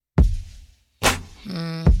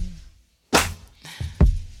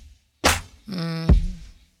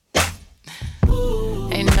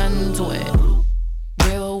to it.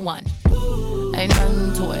 Real one. Ain't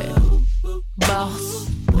nothing to it. Boss.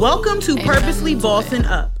 Welcome to Purposely Bossing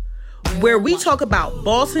Up, where we talk about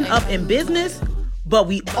bossing up in business, but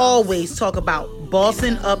we always talk about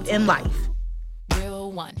bossing up in life.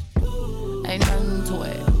 Real one. Ain't nothing to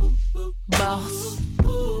it. Boss.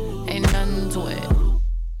 Ain't nothing to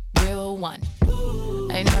it. Real one.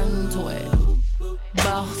 Ain't nothing to it.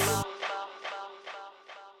 Boss.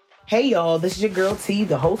 Hey y'all, this is your girl T,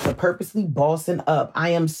 the host of Purposely Bossing Up.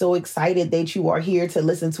 I am so excited that you are here to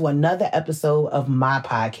listen to another episode of my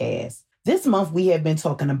podcast. This month we have been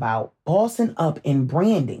talking about bossing up in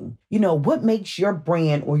branding. You know, what makes your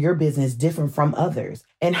brand or your business different from others?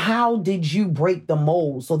 And how did you break the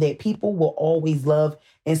mold so that people will always love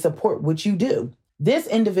and support what you do? This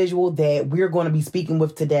individual that we're going to be speaking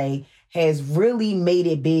with today has really made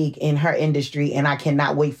it big in her industry, and I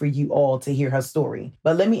cannot wait for you all to hear her story.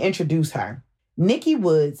 But let me introduce her. Nikki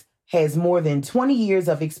Woods has more than 20 years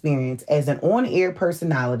of experience as an on-air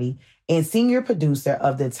personality and senior producer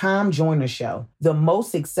of the Tom Joyner Show, the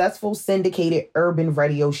most successful syndicated urban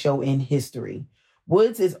radio show in history.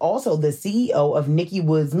 Woods is also the CEO of Nikki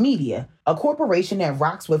Woods Media, a corporation that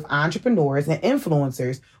rocks with entrepreneurs and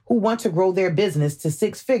influencers who want to grow their business to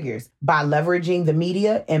six figures by leveraging the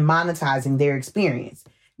media and monetizing their experience.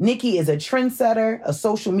 Nikki is a trendsetter, a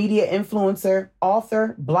social media influencer,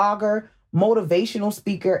 author, blogger, motivational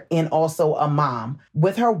speaker, and also a mom.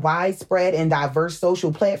 With her widespread and diverse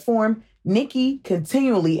social platform, Nikki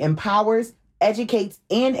continually empowers, educates,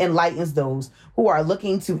 and enlightens those who are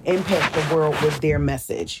looking to impact the world with their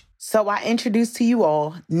message. So I introduce to you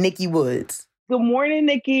all, Nikki Woods. Good morning,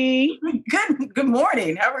 Nikki. Good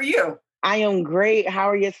morning. How are you? I am great. How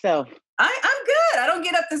are yourself? I'm good. I don't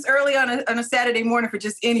get up this early on a Saturday morning for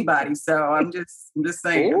just anybody. So I'm just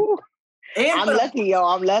saying. Ooh, I'm lucky, yo.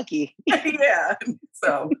 I'm lucky. Yeah.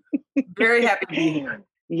 So very happy to be here.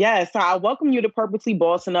 Yes, so I welcome you to Purposely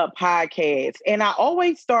Bossing Up podcast. And I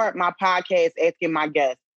always start my podcast asking my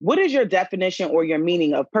guests, what is your definition or your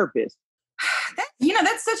meaning of purpose?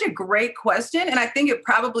 That's such a great question. And I think it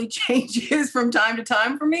probably changes from time to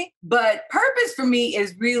time for me. But purpose for me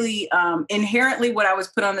is really inherently what I was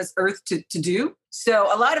put on this earth to do.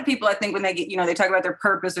 So a lot of people, I think when they get, they talk about their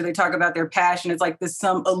purpose or they talk about their passion, it's like this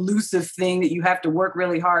some elusive thing that you have to work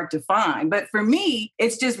really hard to find. But for me,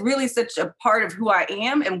 it's just really such a part of who I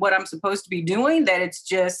am and what I'm supposed to be doing that it's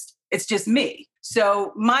just me.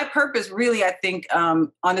 So my purpose really, I think,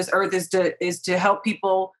 on this earth is to help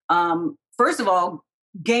people, first of all,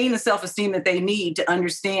 gain the self-esteem that they need to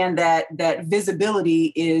understand that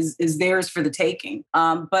visibility is theirs for the taking.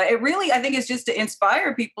 But it really, I think it's just to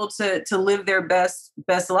inspire people to live their best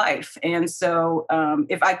life. And so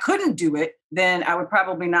if I couldn't do it, then I would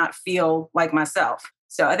probably not feel like myself.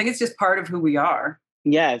 So I think it's just part of who we are.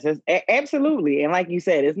 Yes, absolutely. And like you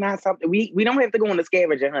said, it's not something we don't have to go on a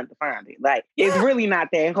scavenger hunt to find it. Like, It's really not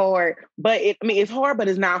that hard, but it's hard, but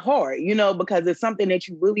it's not hard, because it's something that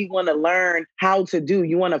you really want to learn how to do.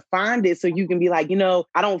 You want to find it so you can be like,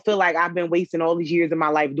 I don't feel like I've been wasting all these years of my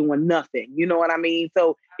life doing nothing. You know what I mean?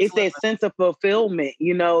 So it's that sense of fulfillment.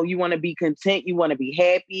 You want to be content. You want to be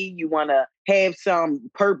happy. You want to have some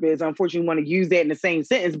purpose. Unfortunately, you want to use that in the same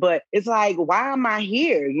sentence, but it's like, why am I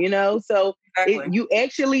here? So Exactly. you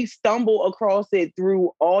actually stumble across it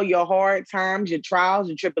through all your hard times, your trials,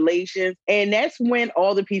 your tribulations. And that's when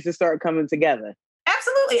all the pieces start coming together.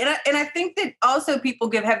 Absolutely. And I think that also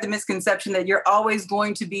people have the misconception that you're always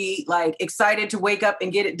going to be like excited to wake up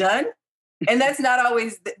and get it done. And that's not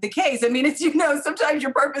always the case. I mean, it's, sometimes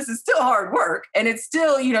your purpose is still hard work and it's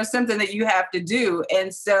still, something that you have to do.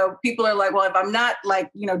 And so people are like, well, if I'm not like,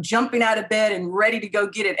 jumping out of bed and ready to go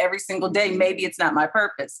get it every single day, maybe it's not my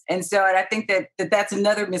purpose. And so I think that's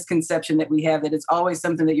another misconception that we have, that it's always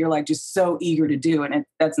something that you're like just so eager to do. And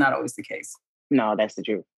that's not always the case. No, that's the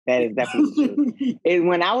truth. That is definitely true. And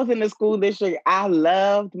when I was in the school district, I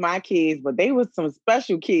loved my kids, but they were some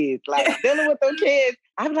special kids. Like dealing with those kids,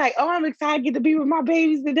 I'm like, oh, I'm excited to get to be with my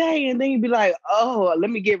babies today. And then you'd be like, oh, let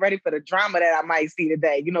me get ready for the drama that I might see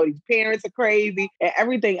today. These parents are crazy and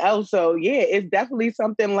everything else. So yeah, it's definitely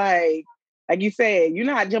something like you said, you're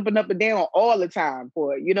not jumping up and down all the time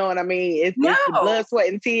for it. You know what I mean? It's the blood, sweat,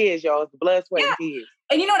 and tears, y'all. It's the blood, sweat, and tears.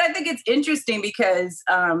 And you know what? I think it's interesting because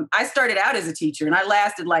I started out as a teacher and I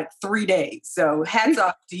lasted like 3 days. So hats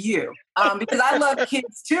off to you. because I love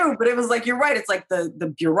kids too, but it was like, you're right. It's like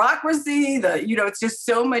the bureaucracy, it's just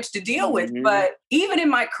so much to deal with. Mhm. But even in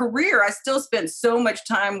my career, I still spent so much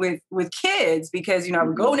time with kids because, I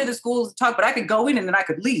would go into the schools and talk, but I could go in and then I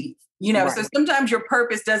could leave. Right. So sometimes your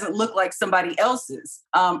purpose doesn't look like somebody else's,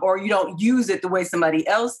 or you don't use it the way somebody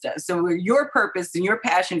else does. So your purpose and your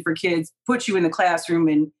passion for kids put you in the classroom,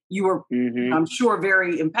 and you were, Mhm. I'm sure,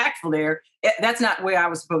 very impactful there. That's not the way I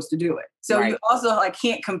was supposed to do it. So Right. you also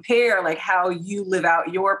can't compare how you live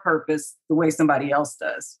out your purpose the way somebody else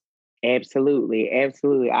does. Absolutely.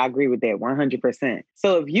 Absolutely. I agree with that 100%.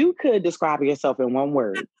 So if you could describe yourself in one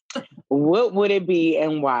word, what would it be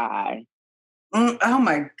and why? Oh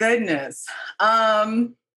my goodness.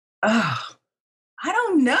 I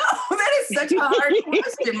don't know. That is such a hard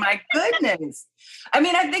question. My goodness. I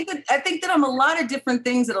mean, I think that I'm a lot of different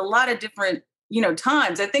things at a lot of different,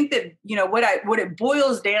 times. I think that, what it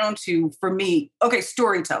boils down to for me, okay,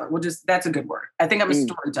 storyteller. That's a good word. I think I'm a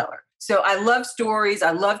storyteller. So I love stories.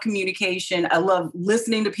 I love communication. I love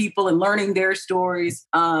listening to people and learning their stories.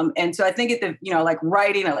 And so I think like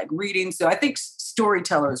writing, I like reading. So I think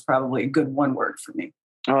storyteller is probably a good one word for me.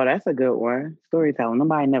 Oh, that's a good one. Storytelling.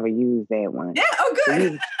 Nobody never used that one. Yeah. Oh,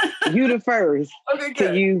 good. You the first Okay,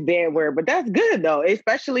 good. to use that word, but that's good though,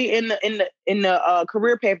 especially in the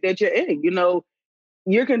career path that you're in.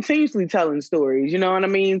 You're continuously telling stories. You know what I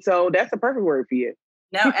mean? So that's a perfect word for you.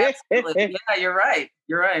 No, absolutely. Yeah, you're right.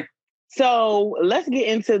 You're right. So let's get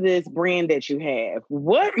into this brand that you have.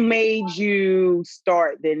 What made you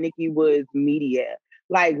start the Nikki Woods Media?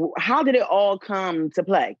 Like, how did it all come to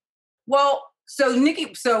play? Well, so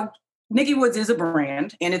Nikki Woods is a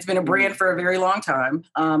brand, and it's been a brand for a very long time.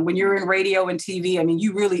 When you're in radio and TV, I mean,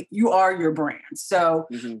 you are your brand. So,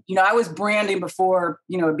 I was branding before,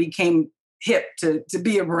 it became hip to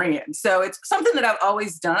be a brand. So it's something that I've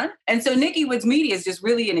always done. And so Nikki Woods Media is just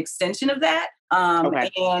really an extension of that.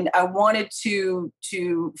 And I wanted to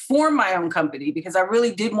form my own company because I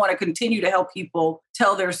really did want to continue to help people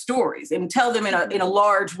tell their stories and tell them in a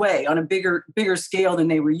large way, on a bigger scale than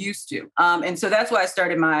they were used to. And so that's why I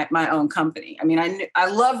started my own company. I mean, I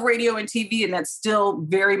love radio and TV, and that's still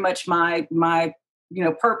very much my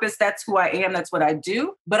purpose. That's who I am. That's what I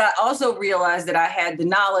do. But I also realized that I had the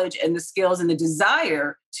knowledge and the skills and the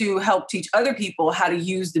desire to help teach other people how to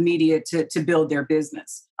use the media to build their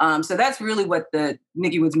business. So that's really what the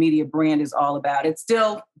Nikki Woods Media brand is all about. It's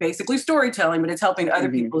still basically storytelling, but it's helping other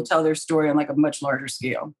people tell their story on a much larger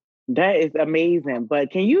scale. That is amazing.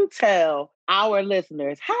 But can you tell our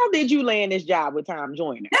listeners, how did you land this job with Tom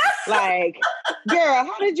Joyner? Like, girl,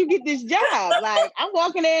 how did you get this job? Like, I'm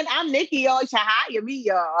walking in, I'm Nikki, y'all should hire me,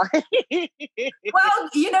 y'all. Well,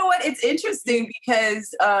 you know what? It's interesting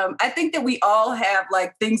because I think that we all have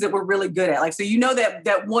things that we're really good at. So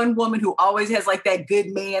that one woman who always has that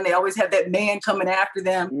good man, they always have that man coming after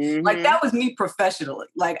them. That was me professionally.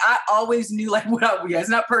 I always knew it's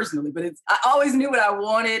not personally, but I always knew what I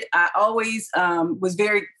wanted. I always was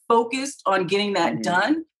very focused on getting that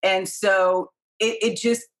done. And so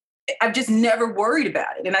I've just never worried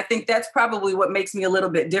about it. And I think that's probably what makes me a little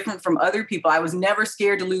bit different from other people. I was never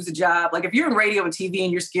scared to lose a job. If you're in radio and TV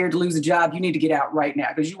and you're scared to lose a job, you need to get out right now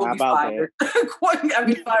because you will be fired. I've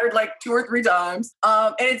been fired 2 or 3 times.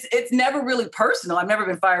 And it's never really personal. I've never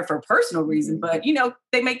been fired for a personal reason, but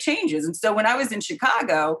they make changes. And so when I was in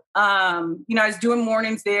Chicago, I was doing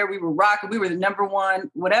mornings there. We were rocking. We were the number one,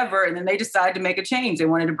 whatever. And then they decided to make a change. They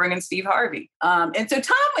wanted to bring in Steve Harvey. And so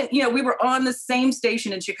Tom, we were on the same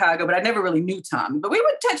station in Chicago, but I never really knew Tom. But we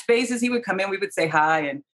would touch bases. He would come in. We would say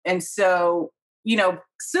hi. And so,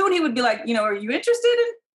 soon he would be like, are you interested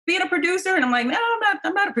in being a producer? And I'm like, no,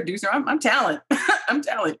 I'm not a producer. I'm talent. I'm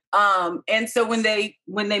talent. And so when they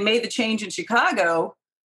made the change in Chicago,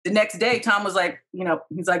 the next day, Tom was like,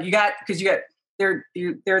 he's like, there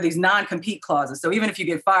are these non-compete clauses. So even if you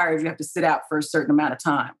get fired, you have to sit out for a certain amount of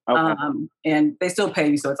time. Okay. And they still pay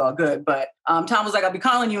you, so it's all good. But Tom was like, I'll be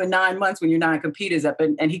calling you in 9 months when your non-compete is up.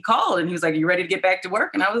 And he called and he was like, you ready to get back to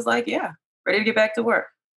work? And I was like, yeah, ready to get back to work.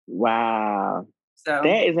 Wow. So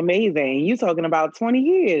that is amazing. You talking about 20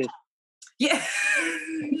 years. Yeah.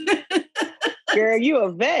 Girl, you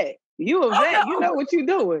a vet. You a vet. No. You know what you're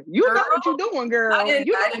doing. You know what you're doing, girl. I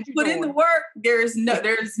didn't put in the work. There's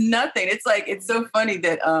nothing. It's so funny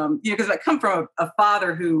that because I come from a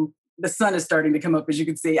father who the sun is starting to come up, as you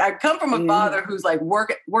can see. I come from a father who's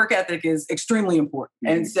work ethic is extremely important.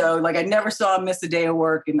 And so I never saw him miss a day of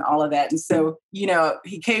work and all of that. And so,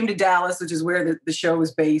 he came to Dallas, which is where the show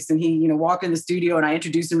was based. And he, walked in the studio and I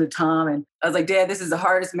introduced him to Tom. And I was like, Dad, this is the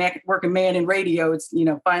hardest working man in radio. It's,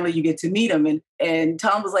 finally you get to meet him. And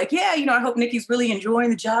Tom was like, yeah, I hope Nikki's really enjoying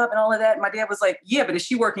the job and all of that. And my dad was like, yeah, but is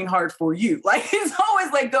she working hard for you? Like, it's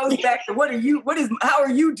always like goes back to how are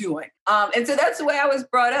you doing? And so that's the way I was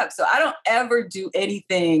brought up. So I don't ever do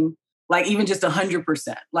anything like even just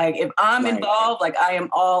 100%. Like if I'm involved, like I am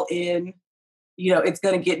all in, it's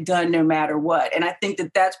going to get done no matter what. And I think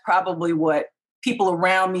that that's probably what people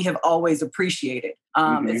around me have always appreciated.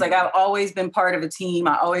 It's like I've always been part of a team.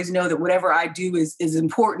 I always know that whatever I do is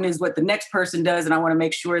important as what the next person does. And I want to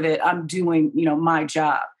make sure that I'm doing, my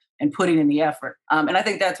job and putting in the effort. And I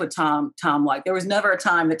think that's what Tom liked. There was never a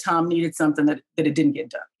time that Tom needed something that it didn't get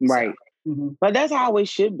done. Right. So, but that's how it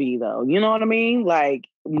should be, though. You know what I mean? Like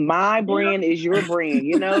my brand is your brand.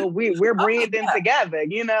 We're branding together,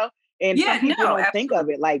 And some people don't think of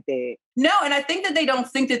it like that. No, and I think that they don't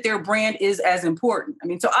think that their brand is as important. I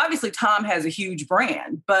mean, so obviously Tom has a huge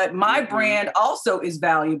brand, but my brand also is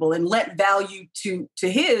valuable and lent value to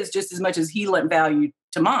his just as much as he lent value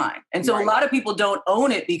to mine. And so a lot of people don't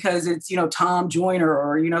own it because it's, Tom Joyner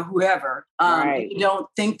or, whoever. They don't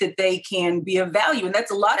think that they can be of value. And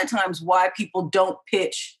that's a lot of times why people don't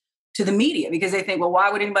pitch to the media, because they think, well, why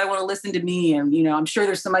would anybody want to listen to me? And, I'm sure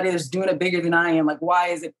there's somebody that's doing it bigger than I am. Like, why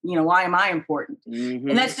is it, why am I important?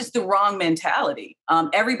 And that's just the wrong mentality.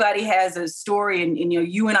 Everybody has a story and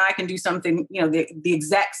you and I can do something, the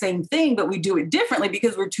exact same thing, but we do it differently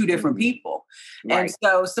because we're two different people. And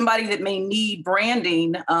so somebody that may need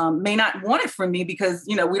branding may not want it from me because,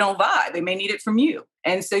 we don't vibe. They may need it from you.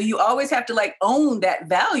 And so you always have to own that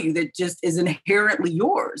value that just is inherently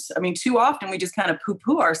yours. I mean, too often we just kind of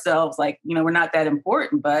poo-poo ourselves like, we're not that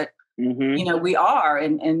important, but, we are.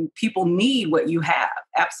 And people need what you have.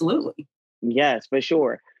 Absolutely. Yes, for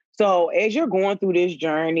sure. So as you're going through this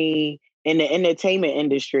journey in the entertainment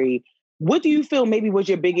industry, what do you feel maybe was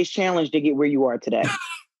your biggest challenge to get where you are today?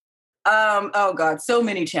 Oh God, so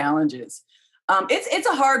many challenges. It's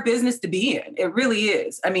a hard business to be in. It really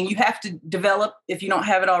is. I mean, you have to develop, if you don't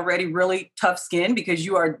have it already, really tough skin because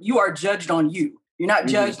you are judged on you. You're not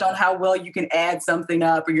judged on how well you can add something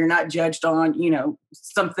up, or you're not judged on, you're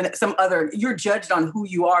judged on who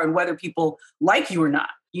you are and whether people like you or not,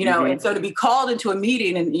 And so to be called into a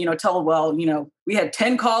meeting and, told, well, we had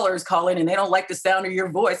 10 callers call in and they don't like the sound of your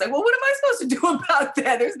voice. Like, well, what am I supposed to do about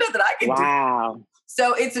that? There's nothing I can do. Wow.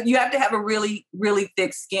 So you have to have a really, really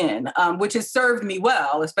thick skin, which has served me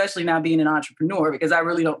well, especially now being an entrepreneur, because I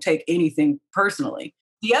really don't take anything personally.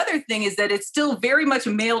 The other thing is that it's still very much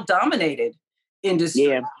a male-dominated industry.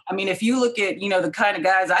 Yeah. I mean, if you look at, the kind of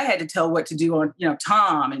guys I had to tell what to do on,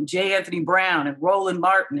 Tom and J. Anthony Brown and Roland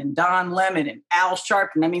Martin and Don Lemon and Al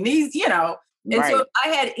Sharpton. I mean, these, And so if I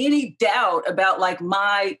had any doubt about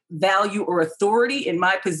my value or authority in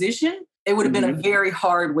my position, it would have been a very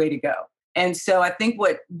hard way to go. And so I think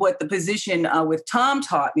what the position with Tom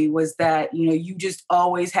taught me was that, you just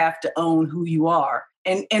always have to own who you are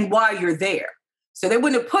and why you're there. So they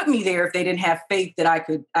wouldn't have put me there if they didn't have faith that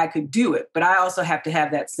I could do it. But I also have to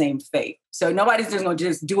have that same faith. So nobody's just going to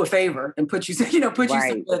just do a favor and put you so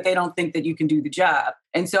that they don't think that you can do the job.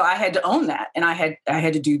 And so I had to own that, and I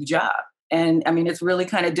had to do the job. And I mean, it's really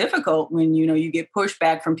kind of difficult when, you get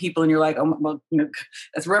pushback from people and you're like, oh, well,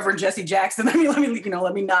 that's Reverend Jesse Jackson. Let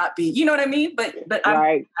me not be, you know what I mean? But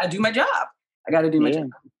I do my job. I got to do my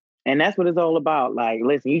job. And that's what it's all about. Like,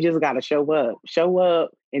 listen, you just got to show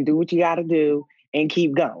up and do what you got to do and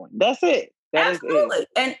keep going. That's it. Absolutely.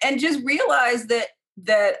 And just realize that,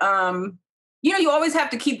 you always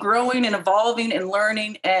have to keep growing and evolving and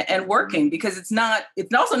learning and working, because it's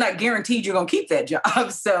also not guaranteed you're going to keep that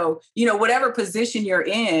job. So, whatever position you're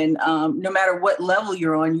in, no matter what level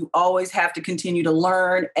you're on, you always have to continue to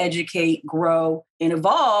learn, educate, grow, and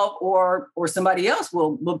evolve, or somebody else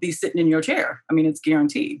will be sitting in your chair. I mean, it's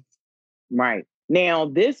guaranteed. Right. Now,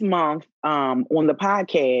 this month on the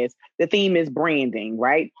podcast, the theme is branding,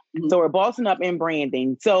 right? Mm-hmm. So we're bossing up in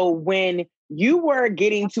branding. So when you were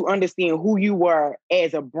getting to understand who you were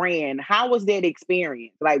as a brand, how was that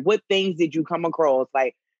experience? Like, what things did you come across?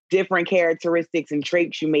 Like, different characteristics and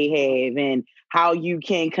traits you may have, and how you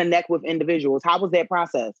can connect with individuals. How was that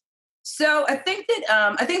process? So I think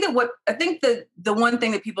that the one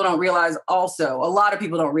thing that people don't realize, also a lot of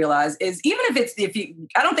people don't realize, is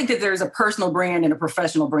I don't think that there's a personal brand and a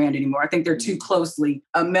professional brand anymore. I think they're too closely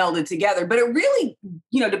melded together. But it really,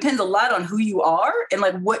 depends a lot on who you are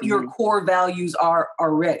and what your core values are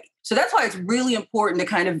already. So that's why it's really important to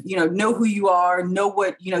kind of, know who you are, know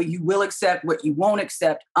what, you will accept, what you won't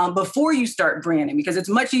accept before you start branding, because it's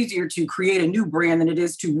much easier to create a new brand than it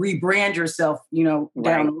is to rebrand yourself, down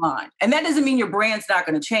the line. And that doesn't mean your brand's not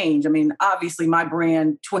going to change. I mean, obviously my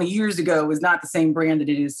brand 20 years ago was not the same brand that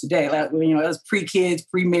it is today. Like, it was pre-kids,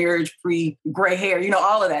 pre-marriage, pre-gray hair,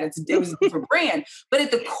 all of that. It was a different brand. But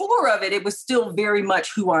at the core of it, it was still very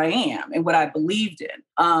much who I am and what I believed in.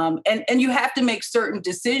 And you have to make certain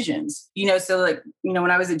decisions, so like,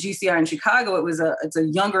 when I was at GCI in Chicago, it's a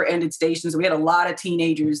younger ended station. So we had a lot of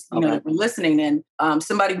teenagers, that were listening, and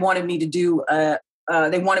somebody wanted me to do a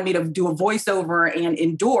voiceover and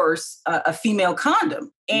endorse a female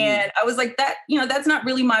condom. And I was like, that's not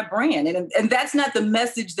really my brand. And that's not the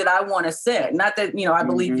message that I want to send. Not that, I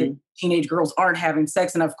believe that teenage girls aren't having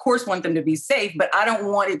sex, and I, of course, want them to be safe, but I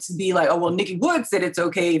don't want it to be like, oh, well, Nikki Wood said it's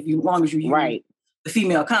okay as long as you use the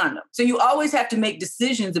female condom. So you always have to make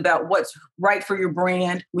decisions about what's right for your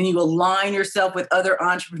brand when you align yourself with other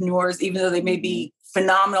entrepreneurs, even though they may be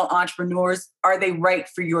phenomenal entrepreneurs. Are they right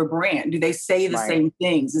for your brand? Do they say the same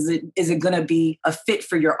things? Is it going to be a fit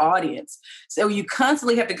for your audience? So you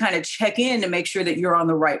constantly have to kind of check in to make sure that you're on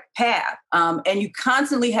the right path. And you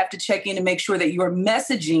constantly have to check in to make sure that your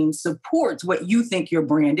messaging supports what you think your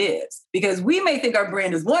brand is. Because we may think our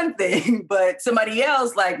brand is one thing, but somebody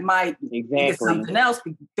else might think it's something else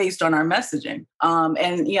based on our messaging.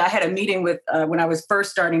 I had a meeting with, when I was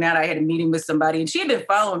first starting out, I had a meeting with somebody, and she had been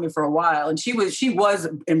following me for a while, and she was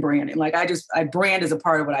in branding. Like, I brand as a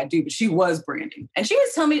part of what I do, but she was branding. And she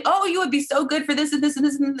was telling me, oh, you would be so good for this and this and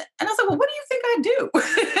this. And I was like, well, what do you think I do?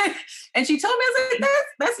 And she told me, I was like,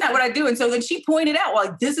 that's not what I do. And so then she pointed out,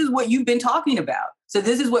 well, this is what you've been talking about. So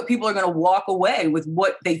this is what people are going to walk away with,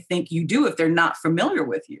 what they think you do if they're not familiar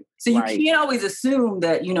with you. So you can't always assume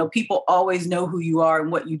that, people always know who you are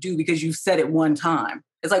and what you do because you've said it one time.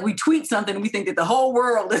 It's like we tweet something and we think that the whole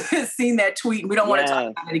world has seen that tweet and we don't want to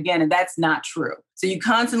talk about it again. And that's not true. So you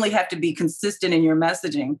constantly have to be consistent in your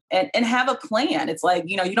messaging and have a plan. It's like,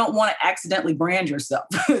 you don't want to accidentally brand yourself.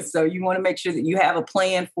 So you want to make sure that you have a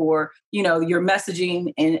plan for, your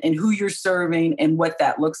messaging and who you're serving and what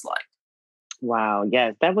that looks like. Wow.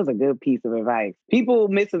 Yes, that was a good piece of advice. People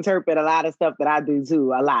misinterpret a lot of stuff that I do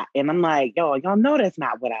too, a lot. And I'm like, y'all know that's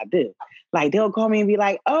not what I do. Like, they'll call me and be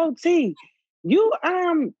like, oh, T, you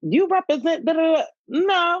represent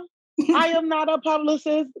no, I am not a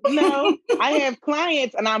publicist. No, I have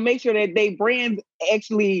clients, and I make sure that they brands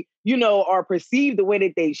actually, are perceived the way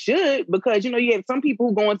that they should, because, you have some people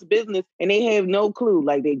who go into business and they have no clue.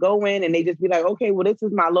 Like, they go in and they just be like, okay, well, this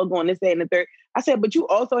is my logo and this, that, and the third. I said, but you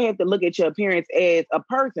also have to look at your appearance as a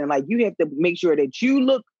person. Like, you have to make sure that you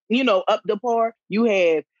look, up to par. You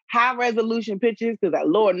have high resolution pictures, because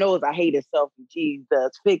Lord knows I hate a selfie.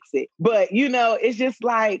 Jesus, fix it. But, it's just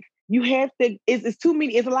like, you have to, it's too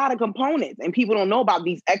many, it's a lot of components, and people don't know about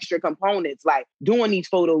these extra components, like doing these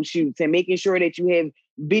photo shoots and making sure that you have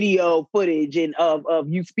video footage and of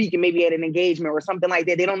you speaking maybe at an engagement or something like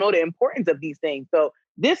that. They don't know the importance of these things. So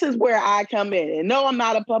this is where I come in. And no, I'm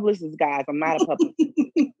not a publicist, guys. I'm not a publicist.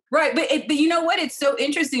 Right. But you know what? It's so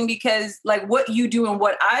interesting because like what you do and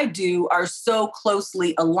what I do are so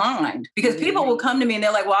closely aligned, because people will come to me and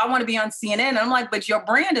they're like, well, I want to be on CNN. And I'm like, but your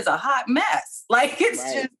brand is a hot mess. Like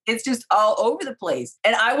it's just all over the place.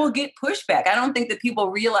 And I will get pushback. I don't think that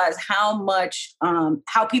people realize how much,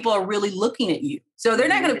 how people are really looking at you. So they're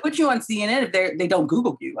not going to put you on CNN if they don't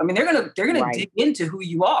Google you. I mean, they're going to dig into who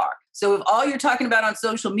you are. So if all you're talking about on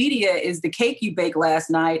social media is the cake you baked last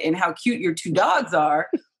night and how cute your 2 dogs are,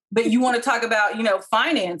 but you want to talk about,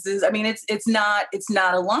 finances, I mean, it's not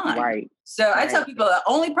aligned. Right. So I tell people the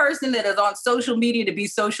only person that is on social media to be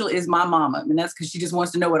social is my mama. And that's because she just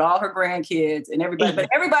wants to know what all her grandkids and everybody, but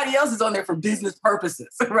everybody else is on there for business purposes,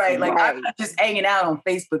 right? Like I'm not just hanging out on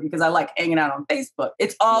Facebook because I like hanging out on Facebook.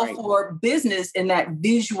 It's all for business and that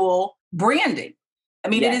visual branding. I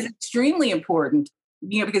mean, it is extremely important,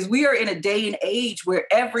 because we are in a day and age where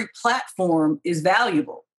every platform is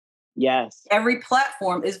valuable. Yes. Every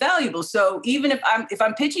platform is valuable. So even if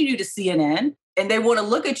I'm pitching you to CNN and they want to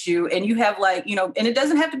look at you and you have and it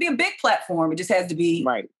doesn't have to be a big platform. It just has to be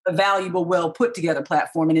a valuable, well put together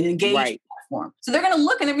platform and an engaged platform. So they're going to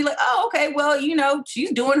look and they'll be like, oh, okay, well,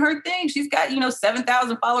 she's doing her thing. She's got,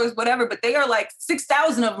 7,000 followers, whatever, but they are like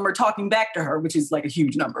 6,000 of them are talking back to her, which is like a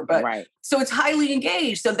huge number. But so it's highly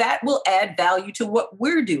engaged. So that will add value to what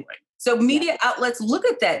we're doing. So media outlets look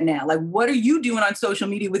at that now. Like, what are you doing on social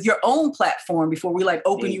media with your own platform before we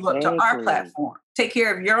open you up to our platform? Take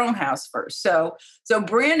care of your own house first. So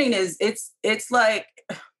branding is, it's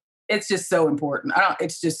just so important.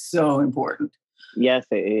 It's just so important. Yes,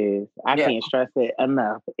 it is. I can't stress it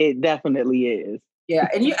enough. It definitely is. Yeah.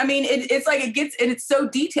 And it's like and it's so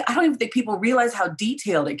detailed. I don't even think people realize how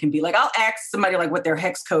detailed it can be. Like I'll ask somebody like what their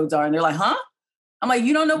hex codes are and they're like, huh? I'm like,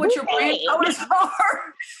 you don't know what your brand colors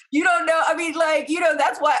are? You don't know. I mean, like,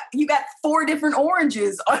 that's why you got 4 different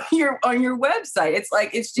oranges on your website. It's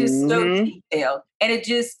like, it's just so detailed. And it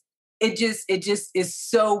just is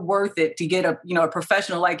so worth it to get a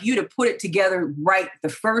professional like you to put it together right the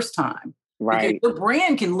first time. Right. Because your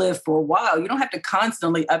brand can live for a while. You don't have to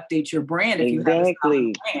constantly update your brand if you have a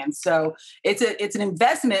solid brand. So it's an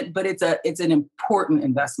investment, but it's an important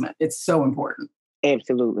investment. It's so important.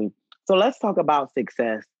 Absolutely. So let's talk about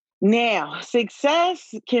success. Now,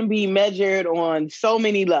 success can be measured on so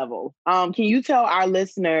many levels. Can you tell our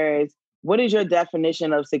listeners, what is your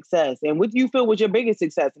definition of success? And what do you feel was your biggest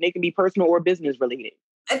success? And it can be personal or business related.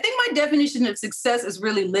 I think my definition of success is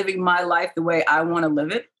really living my life the way I want to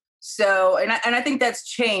live it. So, and I think that's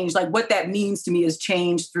changed. Like what that means to me has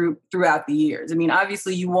changed throughout the years. I mean,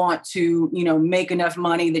 obviously you want to, make enough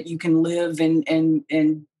money that you can live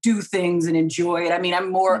and do things and enjoy it. I mean,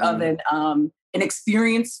 I'm more of an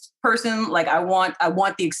experienced person. Like I want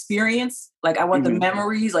the experience. Like I want the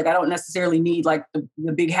memories. Like I don't necessarily need like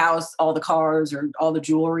the big house, all the cars or all the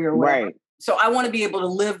jewelry or whatever. Right. So I want to be able to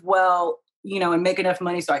live well, and make enough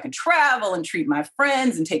money so I can travel and treat my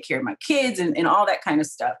friends and take care of my kids and all that kind of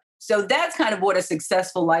stuff. So that's kind of what a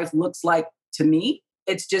successful life looks like to me.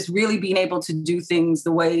 It's just really being able to do things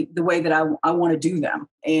the way that I want to do them.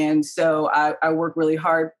 And so I work really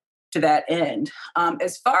hard to that end.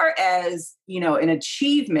 As far as, an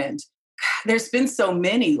achievement, there's been so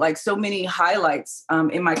many highlights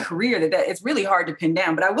in my career that it's really hard to pin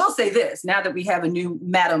down. But I will say this, now that we have a new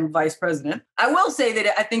Madam Vice President, I will say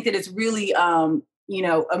that I think that it's really, an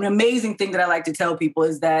amazing thing that I like to tell people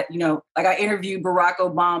is that, like I interviewed Barack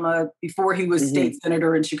Obama before he was state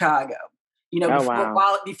senator in Chicago,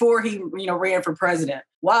 before he, ran for president,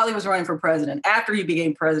 while he was running for president, after he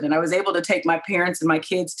became president. I was able to take my parents and my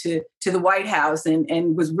kids to the White House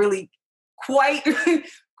and was really quite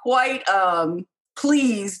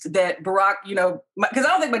pleased that Barack, because I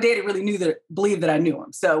don't think my daddy really believed that I knew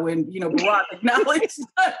him. So when, Barack acknowledged,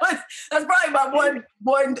 that's probably my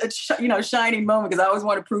one shining moment, because I always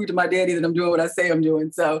want to prove to my daddy that I'm doing what I say I'm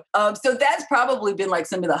doing. So, so that's probably been like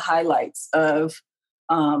some of the highlights of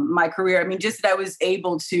my career. I mean, just that I was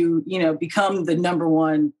able to, become the number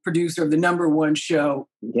one producer of the number one show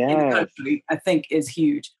in the country, I think is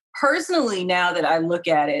huge. Personally, now that I look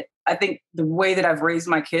at it, I think the way that I've raised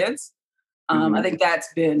my kids, I think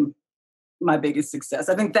that's been my biggest success.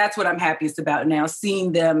 I think that's what I'm happiest about now,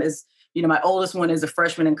 seeing them as, my oldest one is a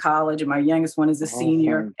freshman in college and my youngest one is a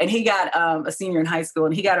senior. And he got a senior in high school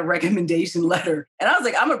and he got a recommendation letter. And I was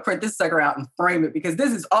like, I'm going to print this sucker out and frame it because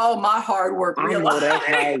this is all my hard work realized.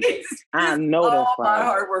 I know that's right. My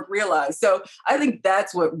hard work realized. So I think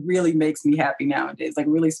that's what really makes me happy nowadays, like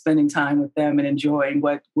really spending time with them and enjoying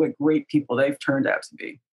what great people they've turned out to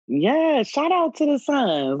be. Yeah, shout out to the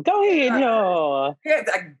sons. Go ahead, y'all. Yeah,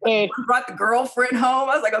 I brought the girlfriend home.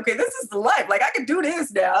 I was like, okay, this is the life. Like, I can do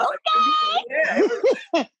this now. Okay.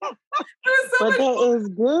 It was so much fun. That is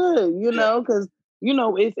good, because,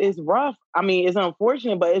 it's rough. I mean, it's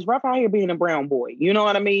unfortunate, but it's rough out here being a brown boy. You know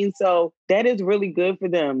what I mean? So that is really good for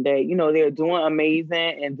them that, they're doing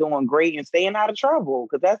amazing and doing great and staying out of trouble,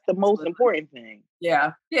 because that's the most important thing.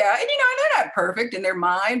 Yeah. Yeah. And, they're not perfect in their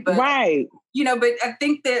mind, but, right. But I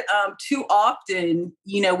think that too often,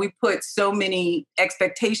 we put so many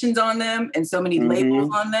expectations on them and so many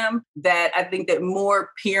labels on them that I think that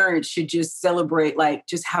more parents should just celebrate like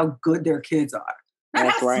just how good their kids are. Not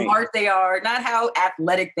how smart they are, not how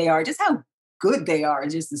athletic they are, just how good they are,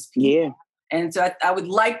 just as people. Yeah. And so I would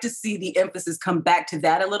like to see the emphasis come back to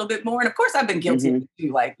that a little bit more. And of course, I've been guilty of it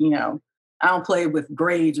too. Like, I don't play with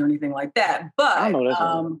grades or anything like that. But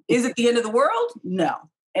is it the end of the world? No.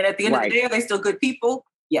 And at the end of the day, are they still good people?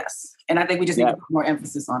 Yes. And I think we just need to put more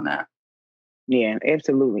emphasis on that. Yeah,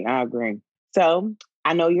 absolutely. I agree. So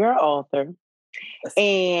I know you're an author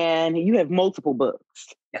and you have multiple books.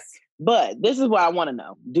 Yes. But this is what I want to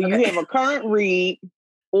know. Do you have a current read,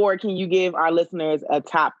 or can you give our listeners a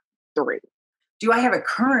top 3? Do I have a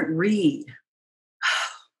current read?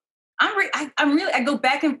 I go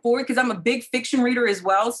back and forth because I'm a big fiction reader as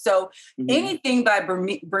well. So anything by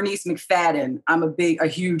Bernice McFadden, I'm a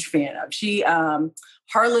huge fan of. She,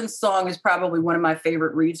 Harlan's Song is probably one of my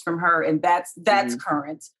favorite reads from her, and that's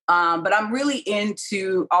current. But I'm really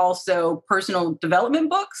into also personal development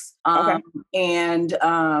books and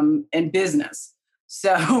business.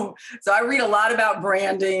 So I read a lot about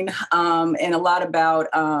branding and a lot about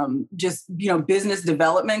just, business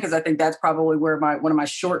development, because I think that's probably where one of my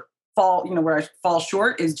where I fall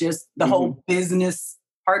short is just the whole business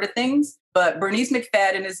part of things. But Bernice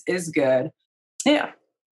McFadden is good. Yeah,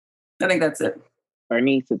 I think that's it.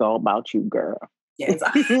 Bernice is all about you, girl. Yes.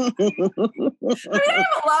 I have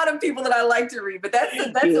a lot of people that I like to read, but that's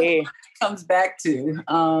the one it comes back to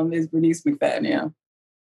is Bernice McFadden. Yeah.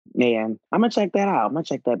 Man, I'm gonna check that out. I'm gonna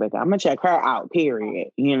check that back out. I'm gonna check her out, period.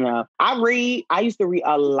 I used to read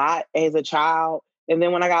a lot as a child. And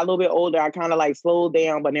then when I got a little bit older, I kind of like slowed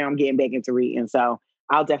down, but now I'm getting back into reading. So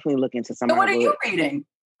I'll definitely look into some of So what are you reading?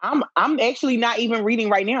 I'm actually not even reading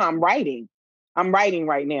right now. I'm writing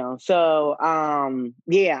right now. So I'm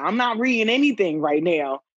not reading anything right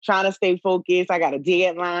now. Trying to stay focused. I got a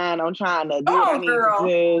deadline. I'm trying to do what I need to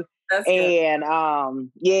do. That's and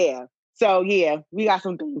good. So we got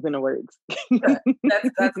some things in the works.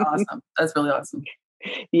 That's awesome. That's really awesome.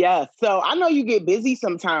 Yeah. So I know you get busy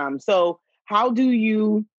sometimes. So how do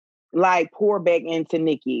you pour back into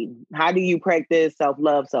Nikki? How do you practice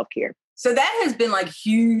self-love, self-care? So that has been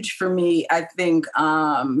huge for me, I think.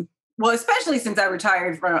 Especially since I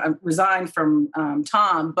resigned from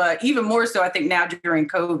Tom, but even more so, I think now during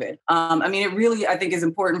COVID. It really, I think, is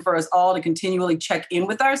important for us all to continually check in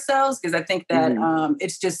with ourselves, because I think that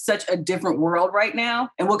it's just such a different world right now,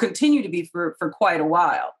 and will continue to be for quite a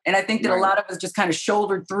while. And I think that a lot of us just kind of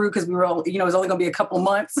shouldered through because we were all, it was only going to be a couple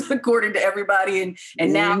months according to everybody,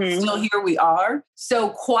 and now still here we are. So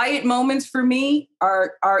quiet moments for me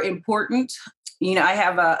are important. I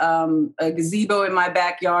have a gazebo in my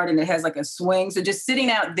backyard, and it has a swing. So just sitting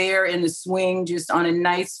out there in the swing, just on a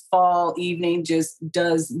nice fall evening, just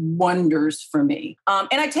does wonders for me.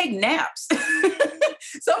 And I take naps.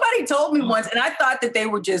 Somebody told me once, and I thought that they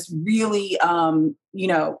were just really,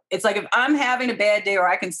 it's like if I'm having a bad day, or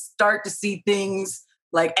I can start to see things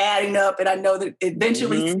adding up, and I know that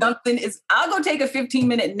eventually something I'll go take a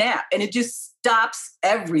 15-minute nap, and it just stops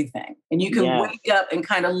everything. And you can wake up and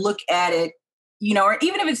kind of look at it, or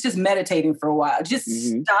even if it's just meditating for a while, just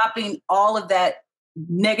stopping all of that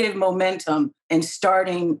negative momentum and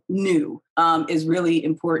starting new is really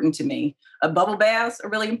important to me. Bubble baths are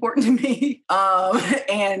really important to me,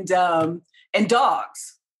 and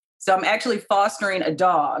dogs. So I'm actually fostering a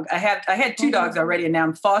dog. I had 2 dogs already, and now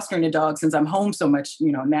I'm fostering a dog since I'm home so much.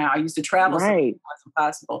 Now I used to travel, so it wasn't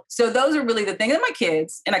possible. So those are really the things. And my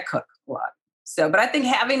kids, and I cook a lot. So, but I think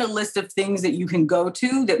having a list of things that you can go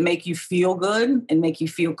to that make you feel good and make you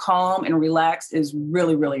feel calm and relaxed is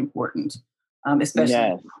really, really important, especially.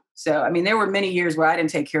 Yes. So, there were many years where I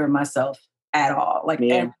didn't take care of myself at all.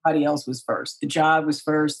 Everybody else was first. The job was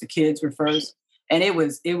first. The kids were first. And it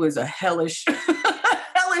was a hellish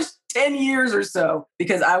 10 years or so,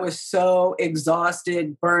 because I was so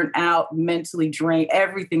exhausted, burnt out, mentally drained.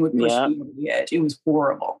 Everything would push me over the edge. It was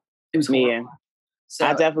horrible. Yeah. So,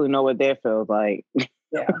 I definitely know what that feels like.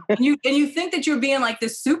 Yeah. And you think that you're being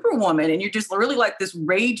this superwoman, and you're just really this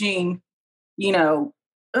raging,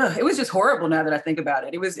 it was just horrible now that I think about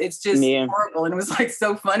it. It's just horrible. And it was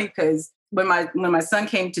so funny, because when my son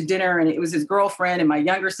came to dinner, and it was his girlfriend and my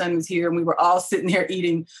younger son was here, and we were all sitting there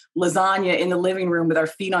eating lasagna in the living room with our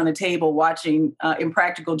feet on the table, watching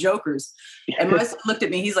Impractical Jokers. And my son looked at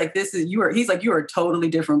me. He's like, you're a totally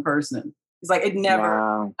different person. It's it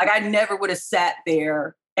never, I never would have sat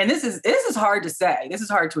there. And this is hard to say. This is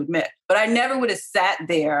hard to admit, but I never would have sat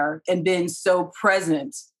there and been so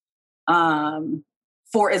present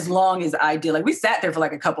for as long as I did. We sat there for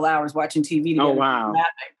a couple hours watching TV together. Oh, wow.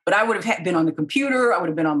 But I would have been on the computer. I would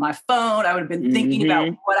have been on my phone. I would have been thinking about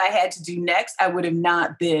what I had to do next. I would have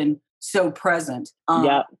not been so present.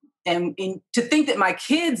 And to think that my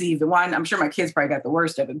kids I'm sure my kids probably got the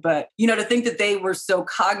worst of it, but, to think that they were so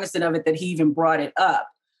cognizant of it that he even brought it up,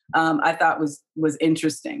 I thought was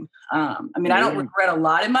interesting. I don't regret a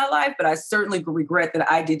lot in my life, but I certainly regret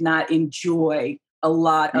that I did not enjoy a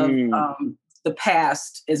lot of the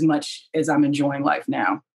past as much as I'm enjoying life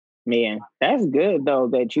now. Man, that's good, though,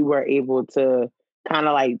 that you were able to kind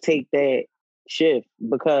of take that shift,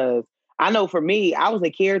 because I know for me, I was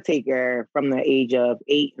a caretaker from the age of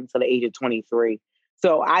 8 until the age of 23.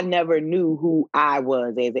 So I never knew who I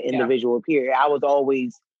was as an individual, period. I was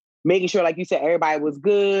always making sure, like you said, everybody was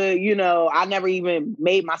good. I never even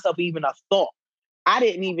made myself even a thought. I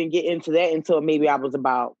didn't even get into that until maybe I was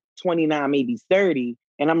about 29, maybe 30.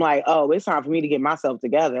 And I'm like, oh, it's time for me to get myself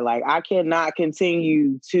together. I cannot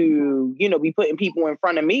continue to, be putting people in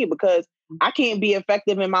front of me, because I can't be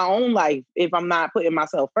effective in my own life if I'm not putting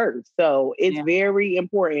myself first. So it's very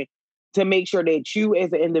important to make sure that you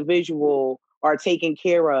as an individual are taken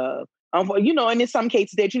care of And in some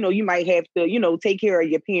cases that, you might have to, take care of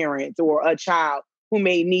your parents or a child who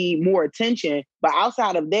may need more attention. But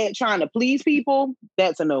outside of that, trying to please people,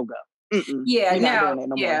 that's a no-go. Yeah,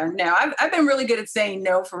 no. I've been really good at saying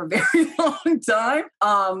no for a very long time.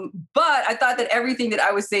 But I thought that everything that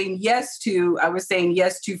I was saying yes to, I was saying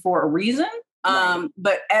yes to for a reason. Right.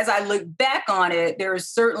 But as I look back on it, there are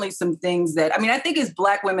certainly some things that, I think as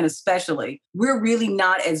Black women especially, we're really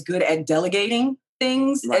not as good at delegating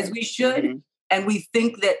things as we should. Mm-hmm. And we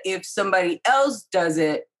think that if somebody else does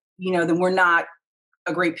it, then we're not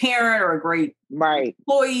a great parent or a great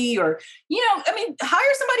employee, or,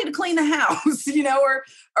 hire somebody to clean the house,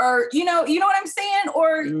 or you know what I'm saying?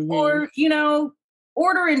 Or,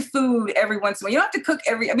 ordering food every once in a while. You don't have to cook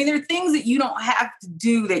there are things that you don't have to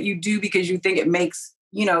do that you do because you think it makes,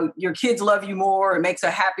 your kids love you more, it makes a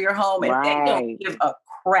happier home, and they don't give a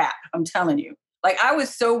crap. I'm telling you. Like, I was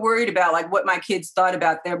so worried about what my kids thought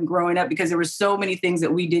about them growing up, because there were so many things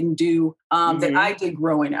that we didn't do that I did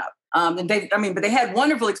growing up. But they had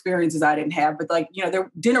wonderful experiences I didn't have. But their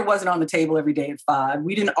dinner wasn't on the table every day at 5.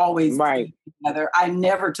 We didn't always eat together. I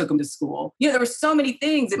never took them to school. There were so many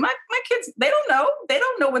things, and my kids, they don't know. They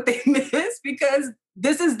don't know what they miss because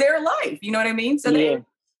this is their life. You know what I mean? So they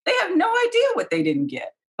have no idea what they didn't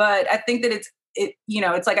get. But I think that it's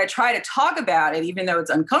like I try to talk about it, even though it's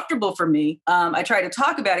uncomfortable for me. I try to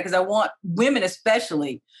talk about it because I want women,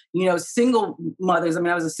 especially, single mothers.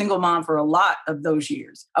 I was a single mom for a lot of those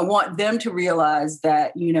years. I want them to realize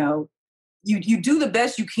that, you do the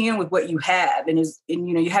best you can with what you have. And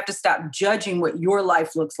you have to stop judging what your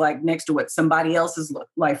life looks like next to what somebody else's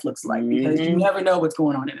life looks like, because you never know what's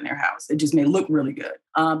going on in their house. It just may look really good.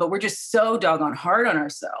 But we're just so doggone hard on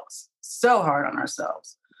ourselves. So hard on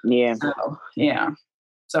ourselves. Yeah.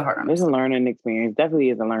 So hard on It's a learning experience. Definitely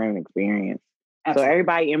is a learning experience. Absolutely. So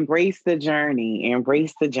everybody embrace the journey.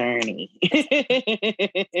 Embrace the journey.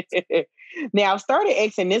 Now, I've started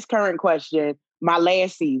asking this current question my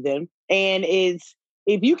last season, and it's,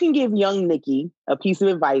 if you can give young Nikki a piece of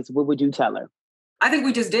advice, what would you tell her? I think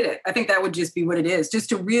we just did it. I think that would just be what it is, just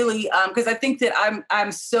to really, because I think that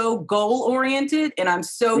I'm so goal oriented, and I'm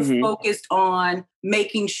so focused on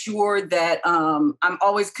making sure that I'm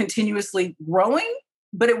always continuously growing,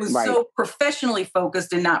 but it was so professionally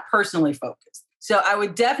focused and not personally focused. So I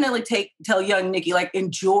would definitely tell young Nikki,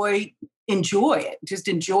 enjoy it. Just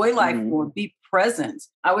enjoy life more, be present.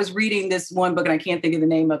 I was reading this one book, and I can't think of the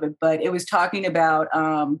name of it, but it was talking about,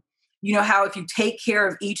 how if you take care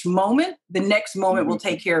of each moment, the next moment will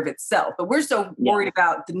take care of itself. But we're so worried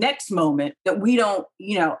about the next moment that we don't,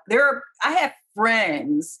 I have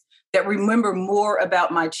friends that remember more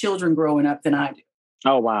about my children growing up than I do.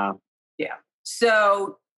 Oh, wow. Yeah.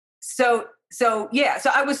 So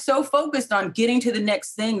I was so focused on getting to the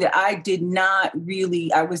next thing that I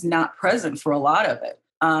was not present for a lot of it.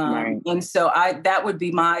 And so that would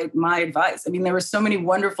be my advice. There were so many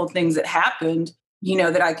wonderful things that happened,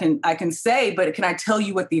 that I can say, but can I tell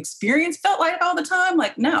you what the experience felt like all the time?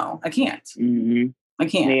 No, I can't. I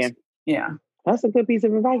can't. Yeah. That's a good piece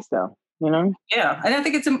of advice, though. Yeah, and I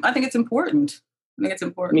think it's important. I think it's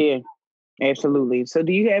important. Yeah, absolutely. So,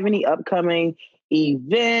 do you have any upcoming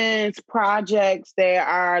events, projects that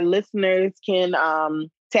our listeners can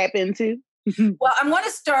tap into? Well, I'm going to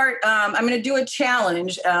start. I'm going to do a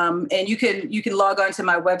challenge, and you can log on to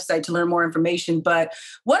my website to learn more information. But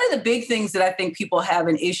one of the big things that I think people have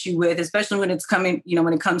an issue with, especially when it's coming,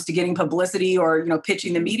 when it comes to getting publicity or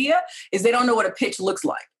pitching the media, is they don't know what a pitch looks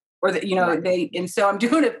like. Or and so I'm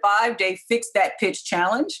doing a 5-day Fix That Pitch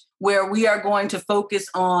challenge, where we are going to focus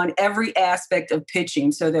on every aspect of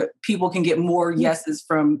pitching so that people can get more yeses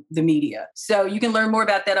from the media. So you can learn more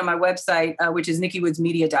about that on my website, which is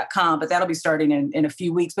nikkywoodsmedia.com, but that'll be starting in a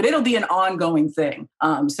few weeks, but it'll be an ongoing thing.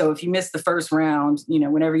 So if you miss the first round,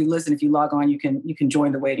 whenever you listen, if you log on, you can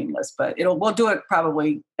join the waiting list, but we'll do it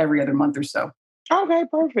probably every other month or so. Okay,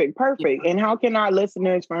 perfect. Yeah. And how can our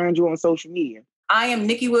listeners find you on social media? I am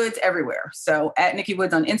Nikki Woods everywhere. So at Nikki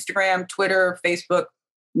Woods on Instagram, Twitter, Facebook,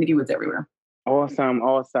 Nikki Woods everywhere. Awesome.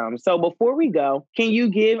 So before we go, can you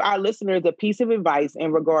give our listeners a piece of advice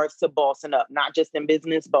in regards to bossing up, not just in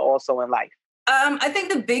business, but also in life? I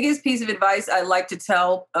think the biggest piece of advice I like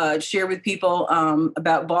to share with people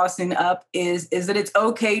about bossing up is that it's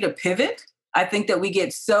okay to pivot. I think that we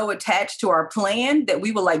get so attached to our plan that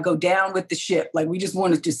we will go down with the ship. We just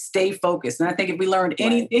want to just stay focused. And I think if we learned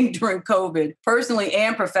anything during COVID, personally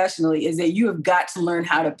and professionally, is that you have got to learn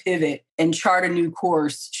how to pivot and chart a new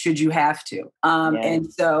course should you have to.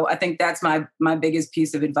 And so I think that's my biggest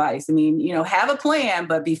piece of advice. Have a plan,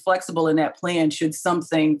 but be flexible in that plan should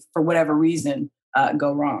something, for whatever reason,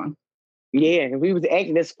 go wrong. Yeah, we was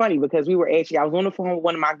actually, that's funny because I was on the phone with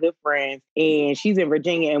one of my good friends and she's in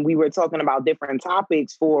Virginia and we were talking about different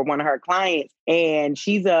topics for one of her clients. And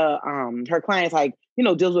she's her client's like,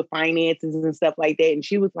 deals with finances and stuff like that. And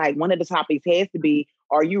she was like, one of the topics has to be,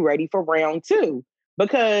 are you ready for round 2?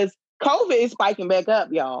 Because COVID is spiking back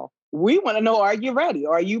up, y'all. We want to know, are you ready?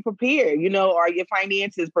 Are you prepared? Are your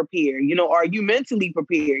finances prepared? Are you mentally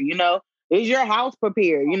prepared? Is your house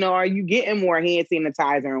prepared? Are you getting more hand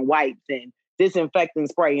sanitizer and wipes and disinfectant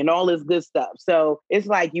spray and all this good stuff? So it's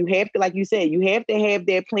like you have to, like you said, you have to have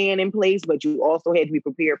that plan in place, but you also have to be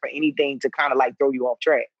prepared for anything to kind of like throw you off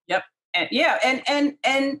track. Yep. And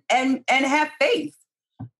have faith.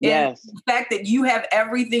 Yes. The fact that you have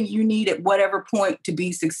everything you need at whatever point to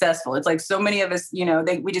be successful. It's like so many of us,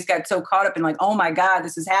 we just got so caught up in like, oh my God,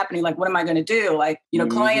 this is happening. Like, what am I going to do? Like,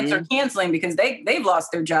 clients are canceling because they've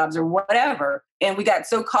lost their jobs or whatever. And we got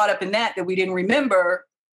so caught up in that we didn't remember,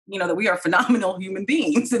 that we are phenomenal human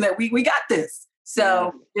beings and that we got this.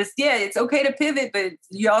 So it's okay to pivot, but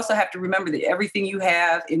you also have to remember that everything you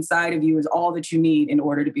have inside of you is all that you need in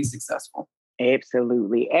order to be successful.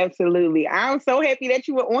 Absolutely. Absolutely. I'm so happy that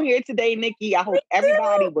you were on here today, Nikki. I hope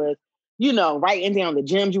everybody was, writing down the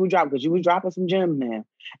gems you were dropping, because you were dropping some gems, man.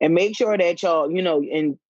 And make sure that y'all,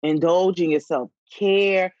 indulge in yourself,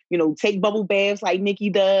 care, take bubble baths like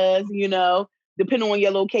Nikki does, depending on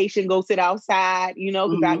your location, go sit outside,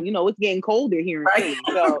 because it's getting colder here in Philly.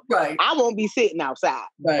 So I won't be sitting outside,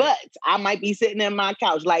 but I might be sitting in my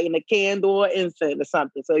couch, lighting a candle or incense or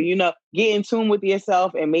something. So, get in tune with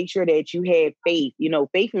yourself and make sure that you have faith.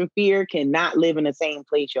 Faith and fear cannot live in the same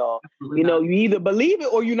place, y'all. You either believe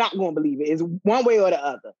it or you're not going to believe it. It's one way or the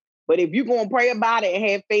other. But if you're going to pray about it and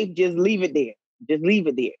have faith, just leave it there. Just leave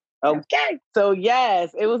it there. Okay. So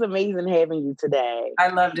yes, it was amazing having you today. I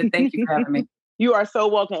loved it. Thank you for having me. You are so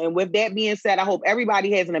welcome. And with that being said, I hope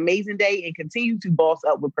everybody has an amazing day and continue to boss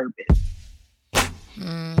up with purpose.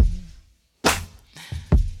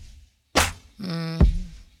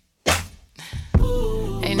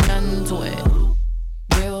 Ain't nothing to it.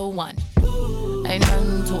 Real one. Ain't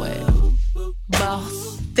nothing to it.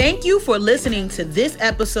 Boss. Thank you for listening to this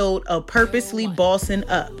episode of Purposely Bossing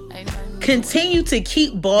Up. Continue to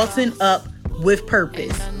keep bossing up with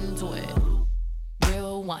purpose. Ain't nothing to it.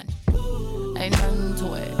 Real one. Ain't nothing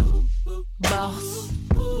to it. Boss.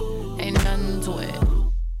 Ain't nothing to it.